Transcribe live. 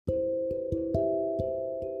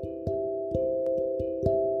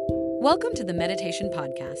Welcome to the Meditation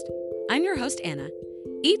Podcast. I'm your host, Anna.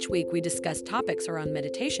 Each week, we discuss topics around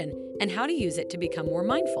meditation and how to use it to become more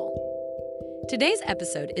mindful. Today's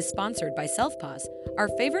episode is sponsored by SelfPause, our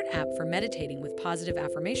favorite app for meditating with positive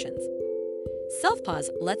affirmations. SelfPause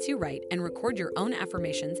lets you write and record your own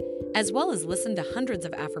affirmations, as well as listen to hundreds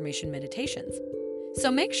of affirmation meditations. So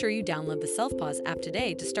make sure you download the SelfPause app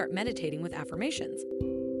today to start meditating with affirmations.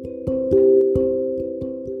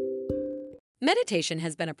 Meditation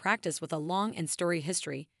has been a practice with a long and storied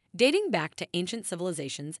history, dating back to ancient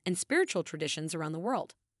civilizations and spiritual traditions around the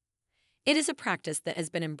world. It is a practice that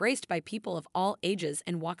has been embraced by people of all ages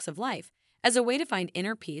and walks of life as a way to find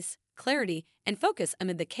inner peace, clarity, and focus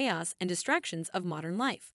amid the chaos and distractions of modern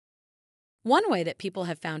life. One way that people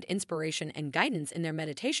have found inspiration and guidance in their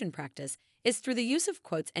meditation practice is through the use of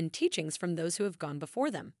quotes and teachings from those who have gone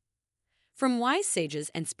before them. From wise sages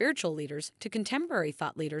and spiritual leaders to contemporary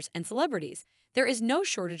thought leaders and celebrities, there is no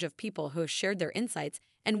shortage of people who have shared their insights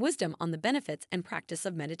and wisdom on the benefits and practice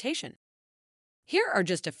of meditation. Here are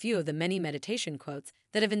just a few of the many meditation quotes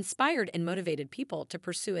that have inspired and motivated people to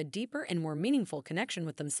pursue a deeper and more meaningful connection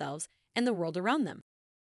with themselves and the world around them.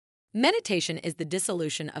 Meditation is the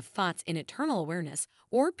dissolution of thoughts in eternal awareness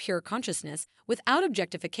or pure consciousness without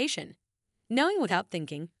objectification, knowing without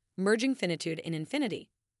thinking, merging finitude in infinity.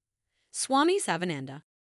 Swami Savananda.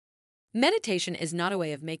 Meditation is not a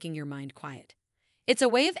way of making your mind quiet. It's a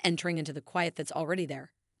way of entering into the quiet that's already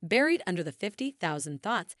there, buried under the 50,000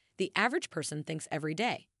 thoughts the average person thinks every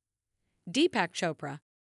day. Deepak Chopra.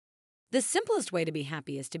 The simplest way to be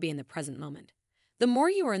happy is to be in the present moment. The more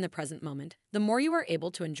you are in the present moment, the more you are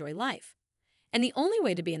able to enjoy life. And the only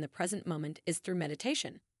way to be in the present moment is through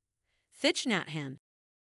meditation. Thich Nhat Hanh.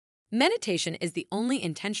 Meditation is the only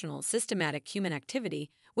intentional, systematic human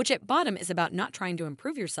activity which at bottom is about not trying to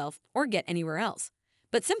improve yourself or get anywhere else,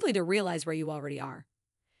 but simply to realize where you already are.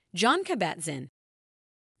 Jon Kabat-Zinn.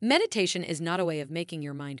 Meditation is not a way of making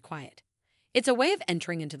your mind quiet. It's a way of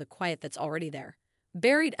entering into the quiet that's already there,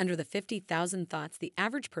 buried under the 50,000 thoughts the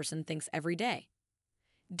average person thinks every day.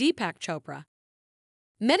 Deepak Chopra.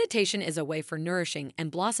 Meditation is a way for nourishing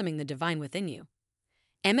and blossoming the divine within you.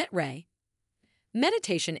 Emmett Ray.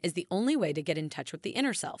 Meditation is the only way to get in touch with the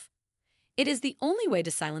inner self. It is the only way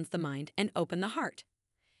to silence the mind and open the heart.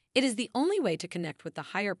 It is the only way to connect with the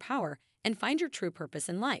higher power and find your true purpose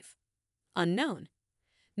in life. Unknown.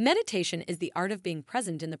 Meditation is the art of being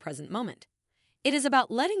present in the present moment. It is about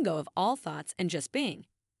letting go of all thoughts and just being.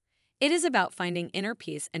 It is about finding inner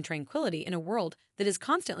peace and tranquility in a world that is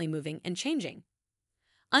constantly moving and changing.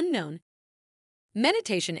 Unknown.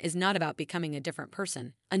 Meditation is not about becoming a different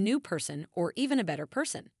person, a new person, or even a better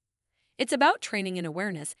person. It's about training in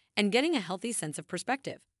awareness and getting a healthy sense of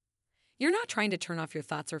perspective. You're not trying to turn off your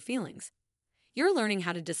thoughts or feelings. You're learning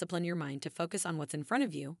how to discipline your mind to focus on what's in front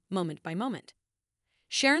of you, moment by moment.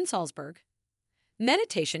 Sharon Salzberg.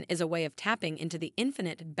 Meditation is a way of tapping into the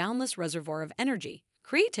infinite, boundless reservoir of energy,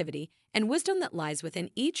 creativity, and wisdom that lies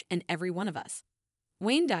within each and every one of us.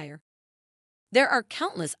 Wayne Dyer. There are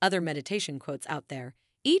countless other meditation quotes out there,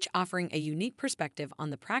 each offering a unique perspective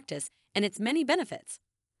on the practice and its many benefits.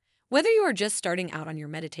 Whether you are just starting out on your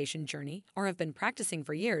meditation journey or have been practicing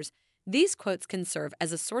for years, these quotes can serve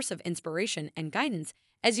as a source of inspiration and guidance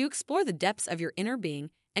as you explore the depths of your inner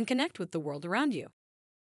being and connect with the world around you.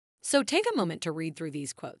 So take a moment to read through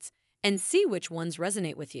these quotes and see which ones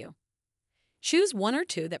resonate with you. Choose one or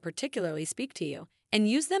two that particularly speak to you and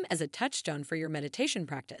use them as a touchstone for your meditation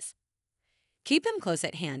practice. Keep them close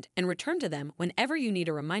at hand and return to them whenever you need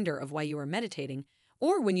a reminder of why you are meditating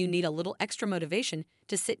or when you need a little extra motivation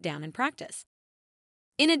to sit down and practice.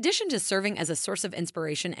 In addition to serving as a source of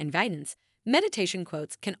inspiration and guidance, meditation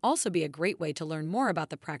quotes can also be a great way to learn more about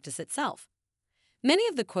the practice itself. Many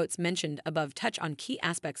of the quotes mentioned above touch on key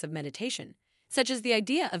aspects of meditation, such as the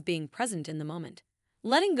idea of being present in the moment,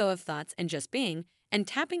 letting go of thoughts and just being, and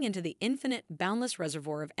tapping into the infinite, boundless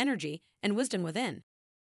reservoir of energy and wisdom within.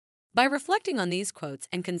 By reflecting on these quotes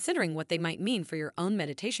and considering what they might mean for your own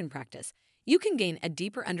meditation practice, you can gain a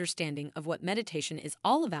deeper understanding of what meditation is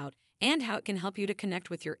all about and how it can help you to connect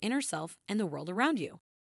with your inner self and the world around you.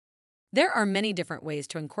 There are many different ways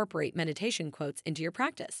to incorporate meditation quotes into your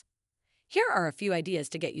practice. Here are a few ideas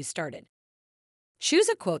to get you started. Choose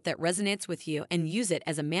a quote that resonates with you and use it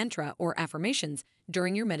as a mantra or affirmations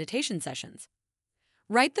during your meditation sessions.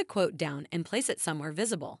 Write the quote down and place it somewhere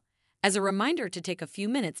visible, as a reminder to take a few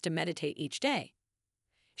minutes to meditate each day.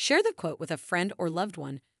 Share the quote with a friend or loved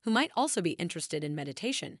one who might also be interested in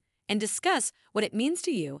meditation, and discuss what it means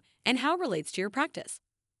to you and how it relates to your practice.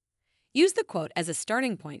 Use the quote as a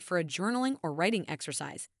starting point for a journaling or writing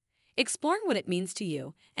exercise, exploring what it means to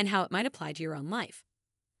you and how it might apply to your own life.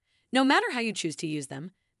 No matter how you choose to use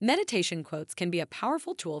them, meditation quotes can be a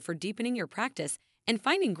powerful tool for deepening your practice and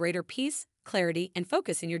finding greater peace, clarity, and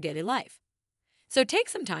focus in your daily life. So take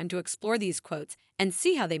some time to explore these quotes and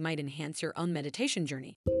see how they might enhance your own meditation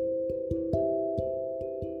journey.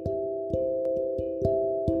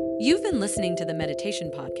 You've been listening to the Meditation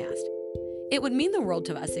Podcast. It would mean the world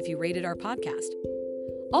to us if you rated our podcast.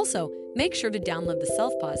 Also, make sure to download the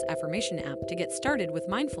Self Pause Affirmation app to get started with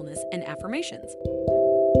mindfulness and affirmations.